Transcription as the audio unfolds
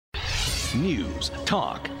News,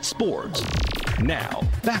 talk, sports. Now,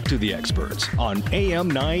 back to the experts on AM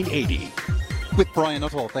 980. With Brian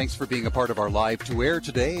Nuttall, thanks for being a part of our live to air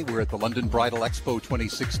today. We're at the London Bridal Expo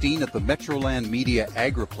 2016 at the Metroland Media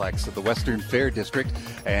Agriplex of the Western Fair District.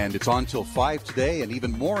 And it's on till 5 today, and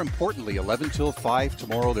even more importantly, 11 till 5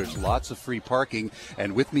 tomorrow. There's lots of free parking.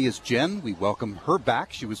 And with me is Jen. We welcome her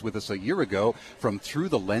back. She was with us a year ago from Through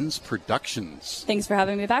the Lens Productions. Thanks for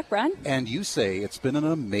having me back, Brian. And you say it's been an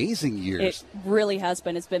amazing year. It really has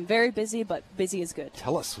been. It's been very busy, but busy is good.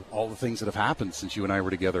 Tell us all the things that have happened since you and I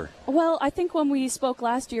were together. Well, I think when we spoke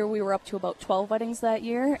last year, we were up to about 12 weddings that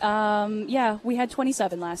year. We had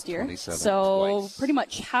 27 last year. 27, so twice. Pretty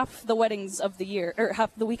much half the weddings of the year, or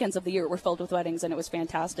half the weekends of the year were filled with weddings, and it was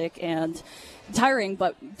fantastic and tiring,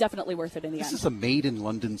 but definitely worth it in the end. This is a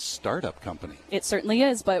made-in-London startup company. It certainly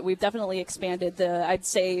is, but we've definitely expanded. I'd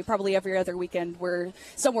say probably every other weekend we're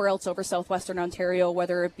somewhere else over southwestern Ontario,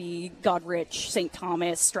 whether it be Goderich, St.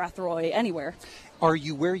 Thomas, Strathroy, anywhere. Are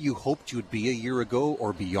you where you hoped you would be a year ago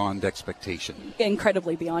or beyond expectation?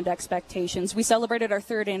 Incredibly beyond expectations. We celebrated our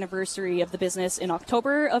third anniversary of the business in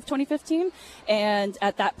October of 2015, and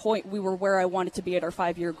at that point we were where I wanted to be at our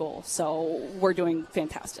 5-year goal. So we're doing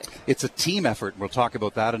fantastic. It's a team effort. We'll talk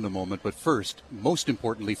about that in a moment. But first, most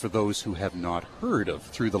importantly for those who have not heard of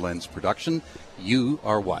Through the Lens Production, you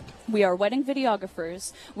are what? We are wedding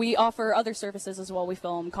videographers. We offer other services as well. We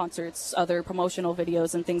film concerts, other promotional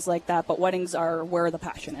videos and things like that, but weddings are where the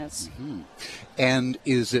passion is. Mm-hmm. And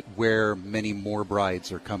is it where many more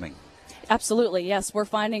brides are coming? Absolutely, yes. We're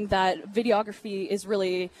finding that videography is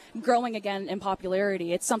really growing again in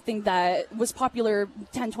popularity. It's something that was popular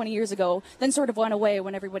 10, 20 years ago, then sort of went away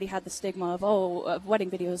when everybody had the stigma of, wedding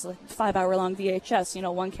videos, like 5-hour-long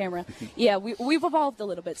VHS, one camera. Yeah, we've evolved a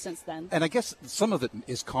little bit since then. And I guess some of it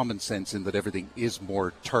is common sense in that everything is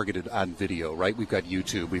more targeted on video, right? We've got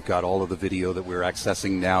YouTube. We've got all of the video that we're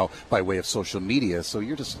accessing now by way of social media. So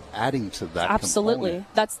you're just adding to that Absolutely.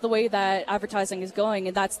 component. That's the way that advertising is going,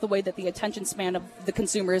 and that's the way that the attention span of the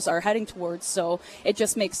consumers are heading towards. So it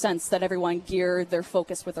just makes sense that everyone gear their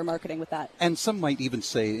focus with their marketing with that. And some might even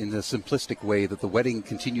say in a simplistic way that the wedding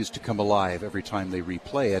continues to come alive every time they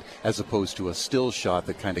replay it, as opposed to a still shot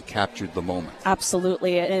that kind of captured the moment.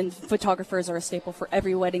 Absolutely. And photographers are a staple for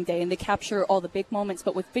every wedding day, and they capture all the big moments,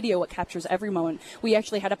 but with video it captures every moment. We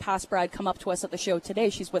actually had a past bride come up to us at the show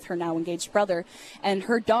today. She's with her now engaged brother, and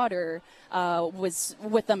her daughter was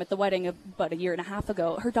with them at the wedding about a year and a half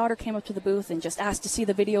ago. Her daughter came up to the booth and just asked to see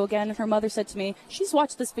the video again, and her mother said to me, she's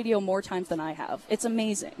watched this video more times than I have. It's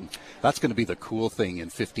amazing. That's going to be the cool thing in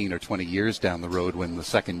 15 or 20 years down the road when the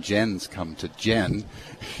second gens come to Jen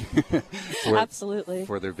Absolutely.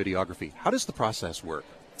 for their videography. How does the process work?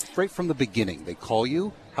 Right from the beginning, they call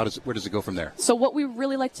you. Where does it go from there? So what we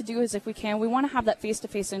really like to do is, if we can, we want to have that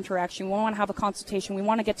face-to-face interaction. We want to have a consultation. We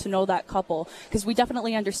want to get to know that couple, because we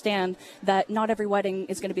definitely understand that not every wedding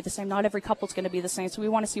is going to be the same. Not every couple is going to be the same. So we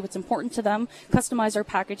want to see what's important to them, customize our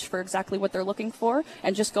package for exactly what they're looking for,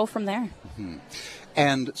 and just go from there. Mm-hmm.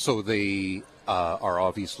 And so they are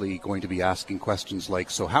obviously going to be asking questions like,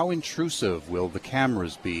 so how intrusive will the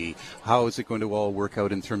cameras be? How is it going to all work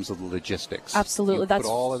out in terms of the logistics? Absolutely. You put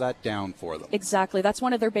all of that down for them. Exactly. That's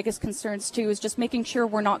one of their biggest concerns, too, is just making sure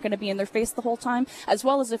we're not going to be in their face the whole time, as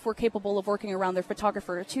well as if we're capable of working around their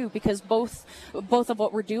photographer, too, because both of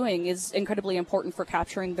what we're doing is incredibly important for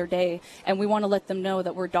capturing their day. And we want to let them know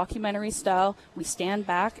that we're documentary style. We stand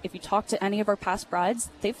back. If you talk to any of our past brides,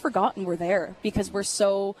 they've forgotten we're there because we're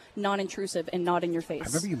so non-intrusive and not in your face. I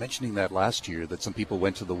remember you mentioning that last year, that some people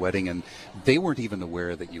went to the wedding and they weren't even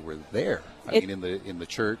aware that you were there. I mean, in the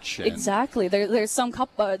church. And exactly. There's some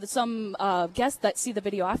guests that see the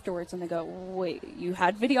video afterwards and they go, "Wait, you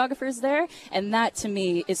had videographers there?" And that to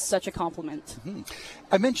me is such a compliment. Mm-hmm.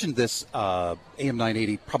 I mentioned this AM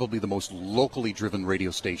 980, probably the most locally driven radio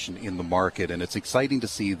station in the market, and it's exciting to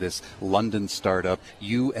see this London startup.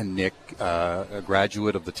 You and Nick, a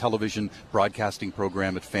graduate of the television broadcasting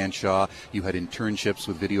program at Fanshawe, you had internships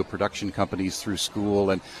with video production companies through school,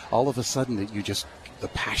 and all of a sudden the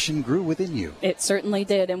passion grew within you. It certainly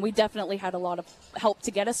did, and we definitely had a lot of help to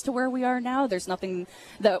get us to where we are now. There's nothing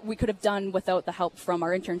that we could have done without the help from our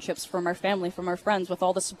internships, from our family, from our friends, with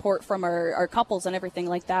all the support from our couples and everything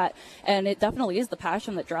like that. And it definitely is the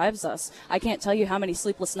passion that drives us. I can't tell you how many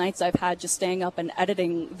sleepless nights I've had just staying up and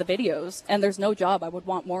editing the videos, and there's no job I would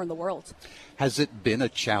want more in the world. Has it been a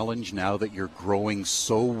challenge now that you're growing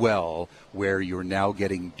so well, where you're now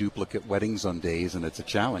getting duplicate weddings on days, and it's a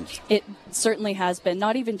challenge? It certainly has been. happen.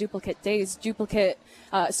 Not even duplicate days,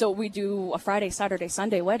 so we do a Friday, Saturday,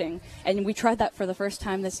 Sunday wedding, and we tried that for the first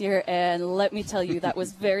time this year, and let me tell you, that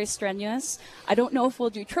was very strenuous. I don't know if we'll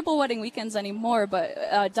do triple wedding weekends anymore,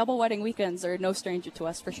 but double wedding weekends are no stranger to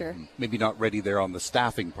us for sure. Maybe not ready there on the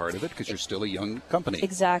staffing part of it because you're still a young company.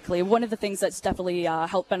 Exactly. One of the things that's definitely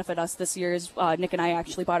helped benefit us this year is Nick and I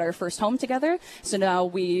actually bought our first home together, so now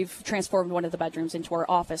we've transformed one of the bedrooms into our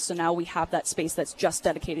office, so now we have that space that's just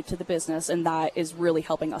dedicated to the business, and that is really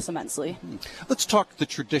helping us immensely. Let's talk the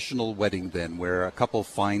traditional wedding then, where a couple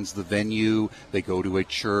finds the venue, they go to a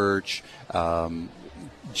church.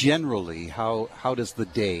 Generally, how does the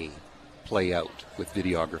day play out with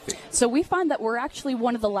videography? So we find that we're actually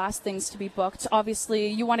one of the last things to be booked. Obviously,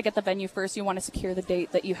 you want to get the venue first. You want to secure the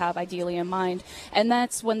date that you have ideally in mind. And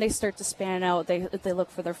that's when they start to span out. They look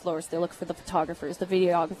for their flowers. They look for the photographers, the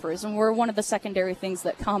videographers. And we're one of the secondary things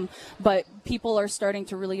that come. But people are starting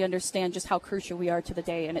to really understand just how crucial we are to the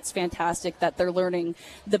day. And it's fantastic that they're learning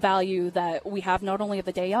the value that we have not only of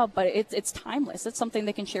the day of, but it's timeless. It's something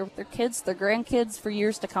they can share with their kids, their grandkids for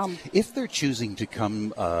years to come. If they're choosing to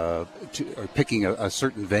come or picking a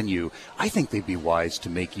certain venue, I think they'd be wise to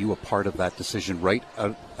make you a part of that decision right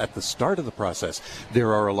at the start of the process.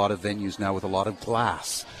 There are a lot of venues now with a lot of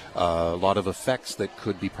glass, a lot of effects that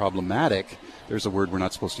could be problematic. There's a word we're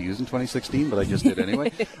not supposed to use in 2016, but I just did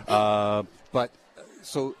anyway.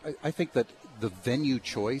 So I think that the venue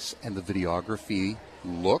choice and the videography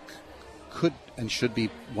look could and should be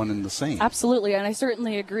one and the same. Absolutely, and I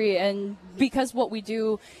certainly agree. And because what we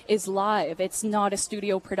do is live, it's not a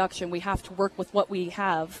studio production. We have to work with what we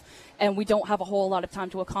have, and we don't have a whole lot of time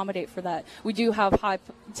to accommodate for that. We do have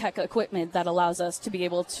high-tech equipment that allows us to be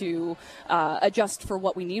able to adjust for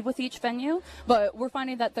what we need with each venue, but we're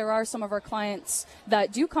finding that there are some of our clients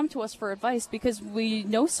that do come to us for advice because we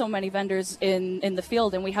know so many vendors in the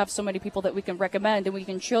field, and we have so many people that we can recommend, and we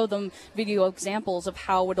can show them video examples of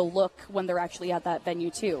how it'll look when they're actually at that venue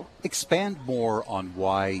too. Expand more on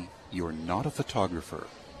why you're not a photographer.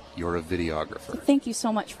 You're a videographer. Thank you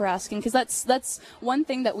so much for asking, because that's one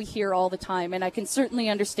thing that we hear all the time, and I can certainly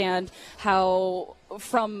understand how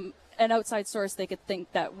from an outside source they could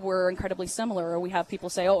think that we're incredibly similar, or we have people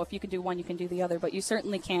say, oh, if you can do one, you can do the other, but you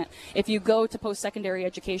certainly can't. If you go to post-secondary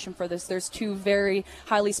education for this, there's two very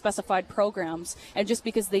highly specified programs, and just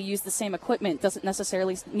because they use the same equipment doesn't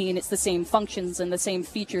necessarily mean it's the same functions and the same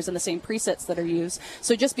features and the same presets that are used.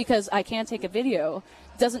 So just because I can take a video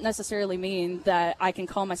doesn't necessarily mean that I can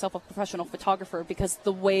call myself a professional photographer, because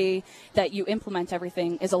the way that you implement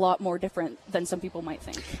everything is a lot more different than some people might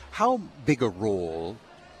think. How big a role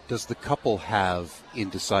does the couple have in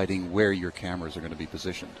deciding where your cameras are going to be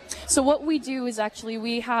positioned? So what we do is actually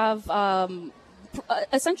we have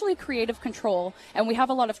essentially creative control, and we have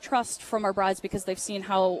a lot of trust from our brides because they've seen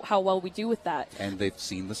how well we do with that. And they've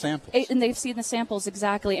seen the samples. And they've seen the samples,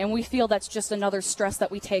 exactly. And we feel that's just another stress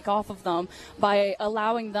that we take off of them by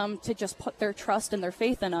allowing them to just put their trust and their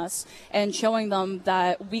faith in us and showing them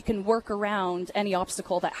that we can work around any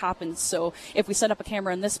obstacle that happens. So if we set up a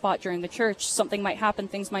camera in this spot during the church, something might happen,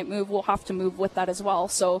 things might move, we'll have to move with that as well.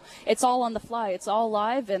 So it's all on the fly, it's all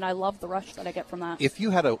live, and I love the rush that I get from that. If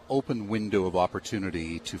you had an open window of opportunity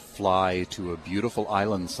to fly to a beautiful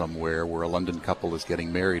island somewhere where a London couple is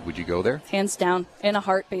getting married, would you go there? Hands down, in a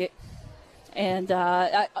heartbeat. And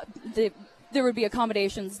there would be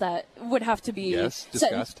accommodations that would have to be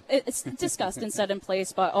discussed. It's discussed and set in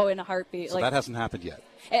place, but in a heartbeat. So that hasn't happened yet.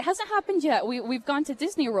 It hasn't happened yet. We've gone to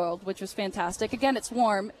Disney World, which was fantastic. Again, it's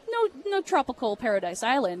warm. No tropical paradise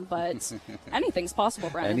island, but anything's possible,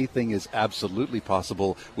 Brandon. Anything is absolutely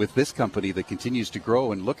possible with this company that continues to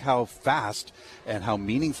grow. And look how fast and how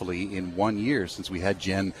meaningfully in 1 year since we had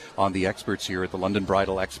Jen on the experts here at the London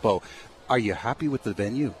Bridal Expo. Are you happy with the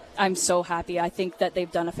venue? I'm so happy. I think that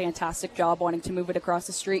they've done a fantastic job wanting to move it across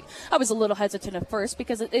the street. I was a little hesitant at first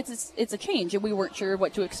because it's a change and we weren't sure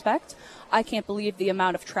what to expect. I can't believe the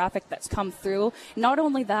amount of traffic that's come through. Not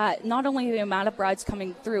only that, not only the amount of brides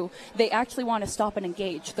coming through, they actually want to stop and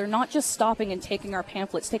engage. They're not just stopping and taking our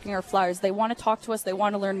pamphlets, taking our flyers. They want to talk to us. They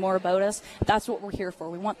want to learn more about us. That's what we're here for.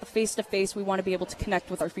 We want the face-to-face. We want to be able to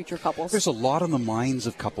connect with our future couples. There's a lot on the minds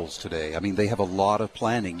of couples today. I mean, they have a lot of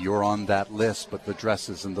planning. You're on that list, but the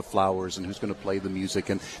dresses and the flowers and who's going to play the music,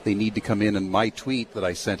 and they need to come in. And my tweet that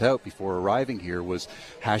I sent out before arriving here was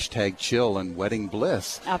 #chill and wedding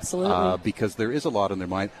bliss. Absolutely. Because there is a lot on their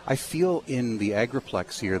mind. I feel in the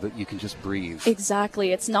Agriplex here that you can just breathe.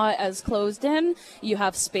 Exactly. It's not as closed in. You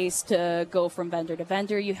have space to go from vendor to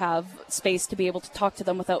vendor. You have space to be able to talk to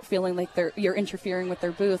them without feeling like you're interfering with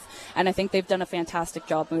their booth. And I think they've done a fantastic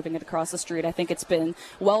job moving it across the street. I think it's been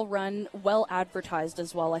well run, well advertised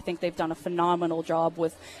as well. I think they've done done a phenomenal job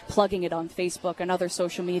with plugging it on Facebook and other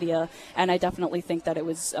social media, and I definitely think that it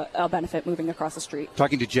was a benefit moving across the street.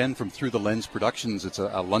 Talking to Jen from Through the Lens Productions, it's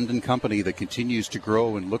a London company that continues to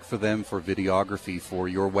grow, and look for them for videography for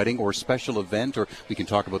your wedding or special event, or we can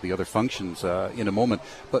talk about the other functions in a moment.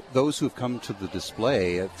 But those who have come to the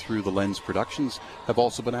display at Through the Lens Productions have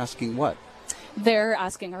also been asking what? They're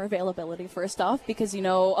asking our availability first off, because, you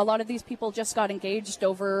know, a lot of these people just got engaged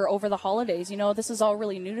over the holidays. You know, this is all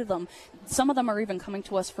really new to them. Some of them are even coming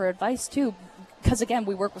to us for advice too, because again,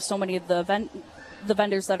 we work with so many of the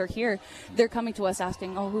vendors that are here. They're coming to us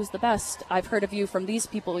asking, oh, who's the best? I've heard of you from these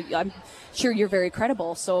people. I'm sure you're very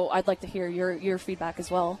credible, so I'd like to hear your feedback as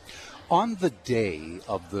well. On the day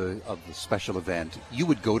of the special event, you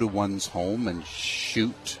would go to one's home and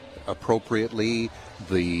shoot appropriately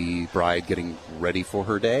the bride getting ready for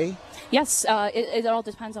her day? Yes, it all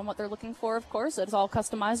depends on what they're looking for, of course. It's all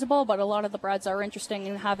customizable, but a lot of the brides are interested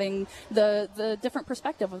in having the different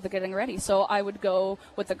perspective of the getting ready. So I would go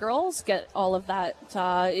with the girls, get all of that.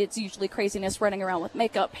 It's usually craziness, running around with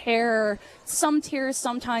makeup, hair, some tears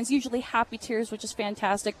sometimes, usually happy tears, which is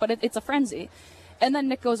fantastic, but it's a frenzy. And then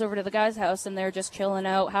Nick goes over to the guy's house, and they're just chilling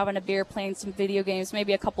out, having a beer, playing some video games,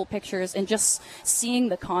 maybe a couple pictures, and just seeing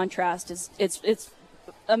the contrast it's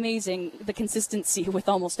amazing, the consistency with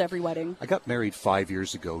almost every wedding. I got married 5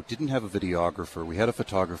 years ago, didn't have a videographer, we had a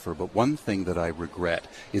photographer, but one thing that I regret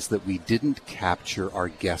is that we didn't capture our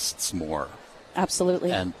guests more.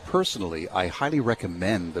 Absolutely. And personally, I highly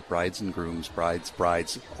recommend that brides and grooms,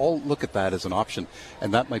 brides, all look at that as an option.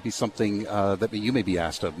 And that might be something that you may be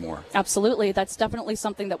asked of more. Absolutely. That's definitely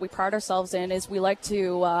something that we pride ourselves in, is we like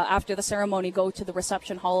to, after the ceremony, go to the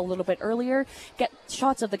reception hall a little bit earlier, get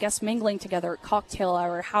shots of the guests mingling together at cocktail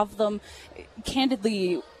hour, have them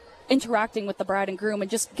candidly interacting with the bride and groom, and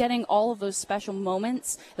just getting all of those special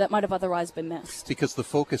moments that might have otherwise been missed. Because the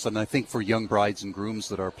focus, and I think for young brides and grooms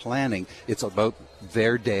that are planning, it's about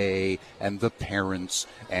their day and the parents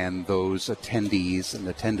and those attendees and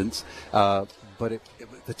attendants. But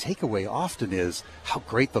the takeaway often is how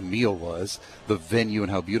great the meal was, the venue and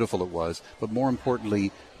how beautiful it was, but more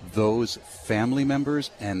importantly, those family members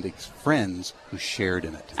and friends who shared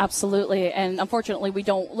in it. Absolutely. And unfortunately, we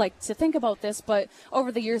don't like to think about this, but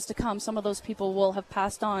over the years to come, some of those people will have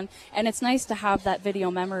passed on. And it's nice to have that video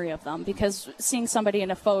memory of them, because seeing somebody in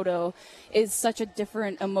a photo is such a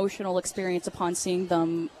different emotional experience upon seeing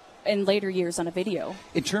them in later years on a video.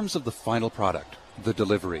 In terms of the final product, the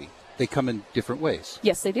delivery, they come in different ways.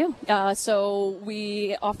 Yes, they do. So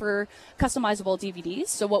we offer customizable DVDs.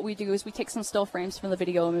 So what we do is we take some still frames from the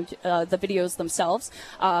videos themselves,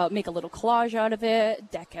 make a little collage out of it,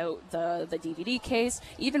 deck out the DVD case,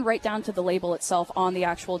 even right down to the label itself on the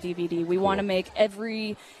actual DVD. We want to make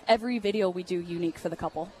every video we do unique for the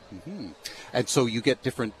couple. Mm-hmm. And so you get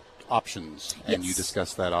different options, and you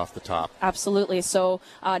discuss that off the top. Absolutely. So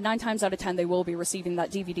 9 times out of 10 they will be receiving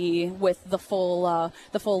that DVD with the full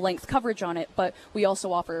length coverage on it, but we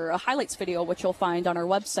also offer a highlights video, which you'll find on our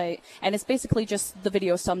website, and it's basically just the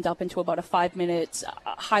video summed up into about a 5-minute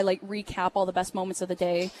highlight recap, all the best moments of the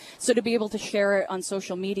day. So to be able to share it on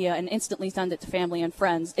social media and instantly send it to family and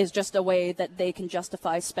friends is just a way that they can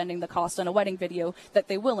justify spending the cost on a wedding video that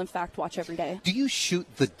they will in fact watch every day. Do you shoot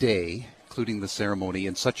the day, including the ceremony,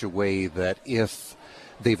 in such a way that if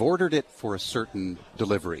they've ordered it for a certain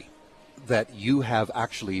delivery, that you have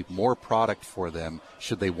actually more product for them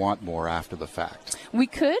should they want more after the fact? We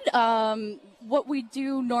could. What we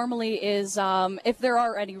do normally is, if there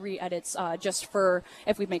are any re-edits, just for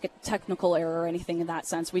if we make a technical error or anything in that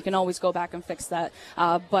sense, we can always go back and fix that.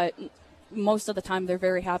 But most of the time they're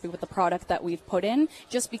very happy with the product that we've put in,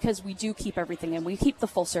 just because we do keep everything in. We keep the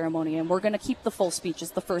full ceremony, and we're going to keep the full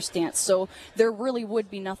speeches, the first dance. So there really would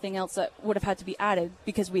be nothing else that would have had to be added,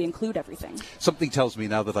 because we include everything. Something tells me,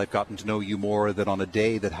 now that I've gotten to know you more, that on a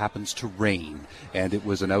day that happens to rain and it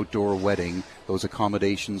was an outdoor wedding, those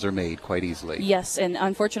accommodations are made quite easily. Yes, and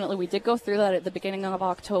unfortunately we did go through that at the beginning of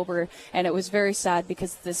October, and it was very sad,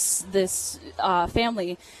 because this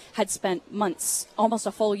family had spent months, almost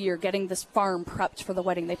a full year, getting this farm prepped for the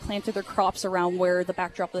wedding. They planted their crops around where the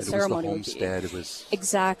backdrop of the ceremony would be. It was the homestead. It was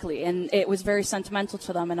exactly, and it was very sentimental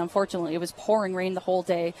to them. And unfortunately, it was pouring rain the whole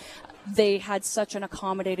day. They had such an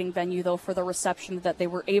accommodating venue, though, for the reception, that they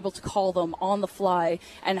were able to call them on the fly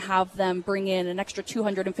and have them bring in an extra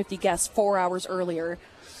 250 guests 4 hours earlier.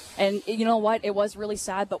 And you know what? It was really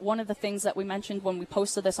sad, but one of the things that we mentioned when we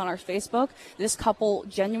posted this on our Facebook, this couple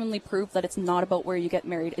genuinely proved that it's not about where you get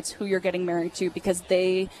married, it's who you're getting married to, because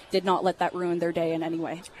they did not let that ruin their day in any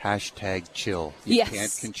way. Hashtag chill. You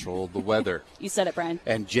can't control the weather. You said it, Brian.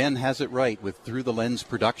 And Jen has it right with Through the Lens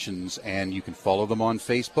Productions, and you can follow them on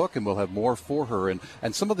Facebook, and we'll have more for her. And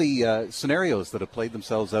some of the scenarios that have played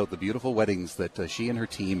themselves out, the beautiful weddings that she and her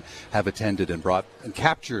team have attended and brought and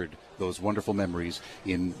captured those wonderful memories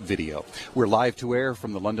in video. We're live to air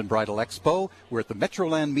from the London Bridal Expo. We're at the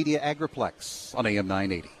Metroland Media Agriplex on AM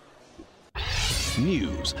 980.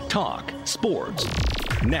 News, talk, sports.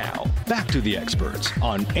 Now, back to the experts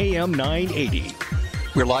on AM 980.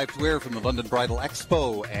 We're live to air from the London Bridal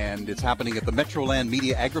Expo, and it's happening at the Metroland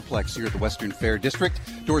Media Agriplex here at the Western Fair District.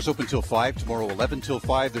 Doors open till 5, tomorrow 11 till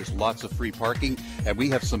 5. There's lots of free parking, and we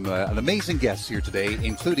have some an amazing guests here today,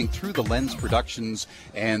 including Through the Lens Productions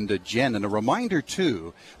and Jen. And a reminder,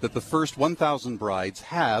 too, that the first 1,000 brides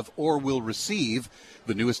have or will receive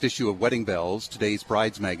the newest issue of Wedding Bells, today's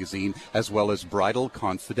Brides magazine, as well as Bridal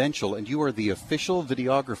Confidential. And you are the official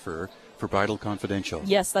videographer for Bridal Confidential.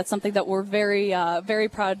 Yes, that's something that we're very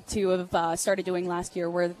proud to have started doing last year.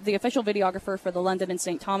 We're the official videographer for the London and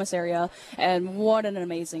St. Thomas area, and what an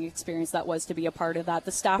amazing experience that was to be a part of that.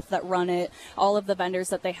 The staff that run it, all of the vendors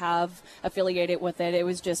that they have affiliated with it, it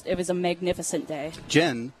was a magnificent day.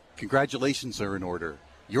 Jen, congratulations are in order.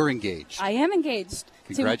 You're engaged. I am engaged.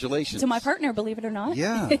 Congratulations. To my partner, believe it or not.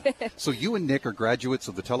 Yeah. So you and Nick are graduates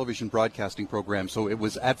of the television broadcasting program, so it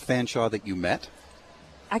was at Fanshawe that you met?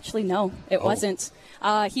 Actually, no, it wasn't.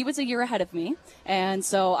 He was a year ahead of me, and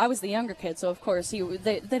so I was the younger kid. So, of course,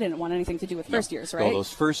 they didn't want anything to do with first years, right? Well,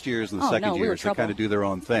 those first years and the second years, they kind of do their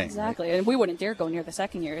own thing. Exactly, right? And we wouldn't dare go near the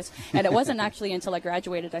second years. And it wasn't actually until I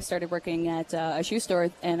graduated I started working at a shoe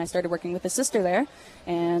store, and I started working with his sister there,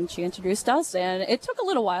 and she introduced us. And it took a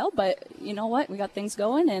little while, but you know what? We got things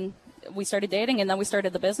going, and we started dating, and then we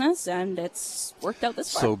started the business, and it's worked out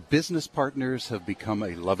this far. So business partners have become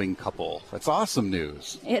a loving couple. That's awesome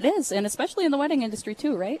news. It is, and especially in the wedding industry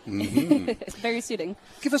too, right? Mm-hmm. It's very suiting.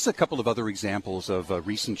 Give us a couple of other examples of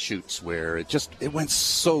recent shoots where it went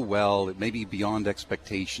so well, it may be beyond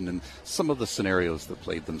expectation, and some of the scenarios that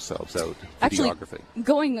played themselves out. Actually, videography.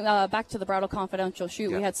 Going back to the Bridal Confidential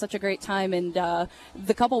shoot, we had such a great time, and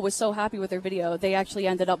the couple was so happy with their video. They actually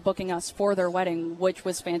ended up booking us for their wedding, which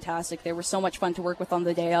was fantastic. They were so much fun to work with on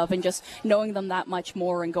the day of, and just knowing them that much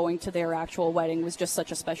more and going to their actual wedding was just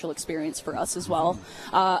such a special experience for us as well.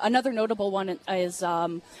 Another notable one is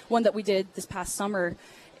one that we did this past summer.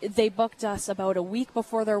 They booked us about a week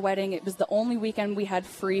before their wedding. It was the only weekend we had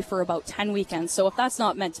free for about 10 weekends. So if that's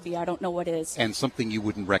not meant to be, I don't know what is. And something you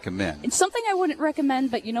wouldn't recommend. It's something I wouldn't recommend,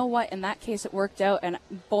 but you know what? In that case, it worked out, and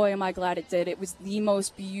boy, am I glad it did. It was the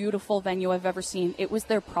most beautiful venue I've ever seen. It was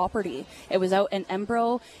their property. It was out in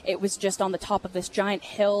Embro. It was just on the top of this giant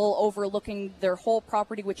hill overlooking their whole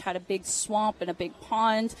property, which had a big swamp and a big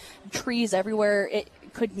pond, trees everywhere. It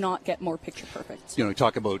could not get more picture perfect. You know,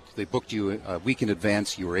 talk about they booked you a week in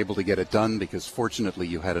advance. You were able to get it done because fortunately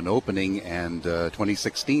you had an opening, and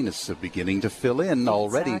 2016 is beginning to fill in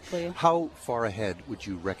already. Exactly. How far ahead would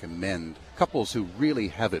you recommend couples who really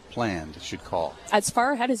have it planned should call? As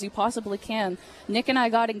far ahead as you possibly can. Nick and I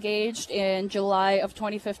got engaged in July of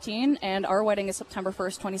 2015, and our wedding is September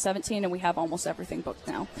 1st, 2017, and we have almost everything booked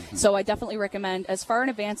now. Mm-hmm. So I definitely recommend as far in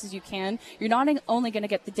advance as you can. You're not only going to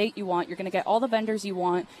get the date you want, you're going to get all the vendors you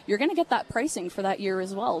want. You're going to get that pricing for that year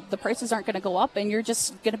as well. The prices aren't going to go up, and you're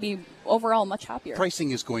just going to be overall much happier. Pricing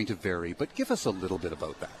is going to vary, but give us a little bit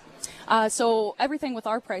about that. So everything with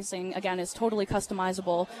our pricing, again, is totally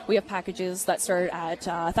customizable. We have packages that start at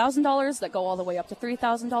 $1,000 that go all the way up to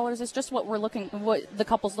 $3,000. It's just what the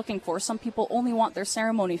couple's looking for. Some people only want their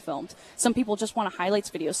ceremony filmed. Some people just want a highlights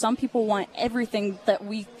video. Some people want everything that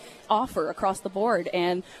we offer across the board,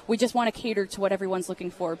 and we just want to cater to what everyone's looking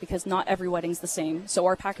for because not every wedding's the same. So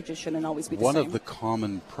our packages shouldn't always be the same. One of the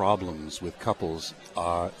common problems with couples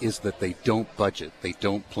is that they don't budget, they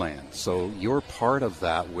don't plan. So you're part of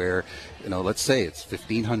that where, you know, let's say it's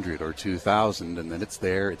 $1,500 or $2,000, and then it's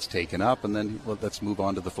there, it's taken up, and then let's move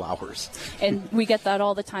on to the flowers. And we get that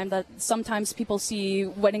all the time, that sometimes people see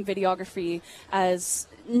wedding videography as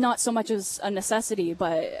not so much as a necessity,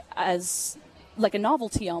 but as like a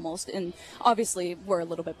novelty almost. And obviously we're a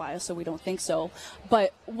little bit biased, so we don't think so.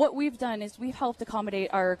 But what we've done is we've helped accommodate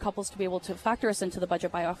our couples to be able to factor us into the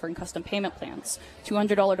budget by offering custom payment plans.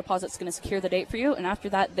 $200 deposit's going to secure the date for you, and after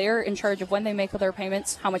that, they're in charge of when they make their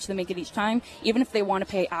payments, how much they make it each time. Even if they want to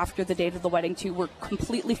pay after the date of the wedding too, we're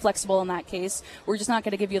completely flexible in that case. We're just not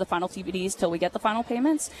going to give you the final TBDs till we get the final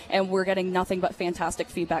payments, and we're getting nothing but fantastic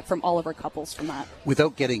feedback from all of our couples from that.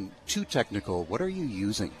 Without getting too technical, what are you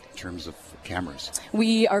using in terms of cameras?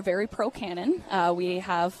 We are very pro Canon. We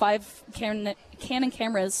have 5 Canon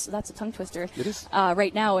cameras. That's a tongue twister. It is.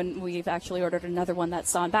 Right now, and we've actually ordered another one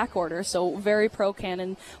that's on back order. So very pro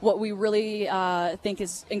Canon. What we really think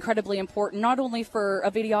is incredibly important, not only for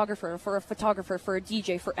a videographer, for a photographer, for a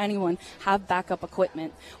DJ, for anyone, have backup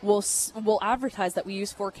equipment. We'll advertise that we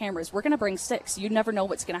use 4 cameras. We're going to bring 6. You never know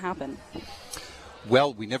what's going to happen.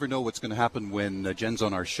 Well, we never know what's going to happen when Jen's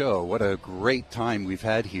on our show. What a great time we've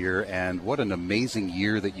had here, and what an amazing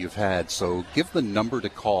year that you've had. So give the number to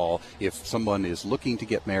call if someone is looking to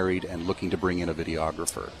get married and looking to bring in a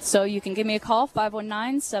videographer. So you can give me a call,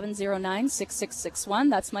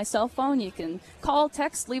 519-709-6661. That's my cell phone. You can call,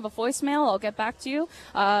 text, leave a voicemail. I'll get back to you.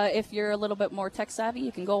 If you're a little bit more tech savvy,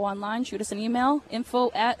 you can go online, shoot us an email,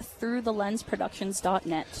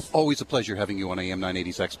 info@throughtheLensproductions.net. Always a pleasure having you on AM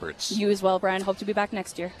 980's Experts. You as well, Brian. Hope to be back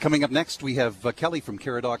next year. Coming up next, we have Kelly from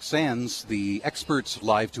Caradoc Sands, the Experts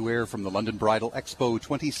live to air from the London Bridal Expo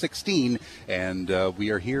 2016, and we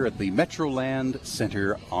are here at the Metroland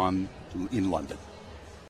Centre in London.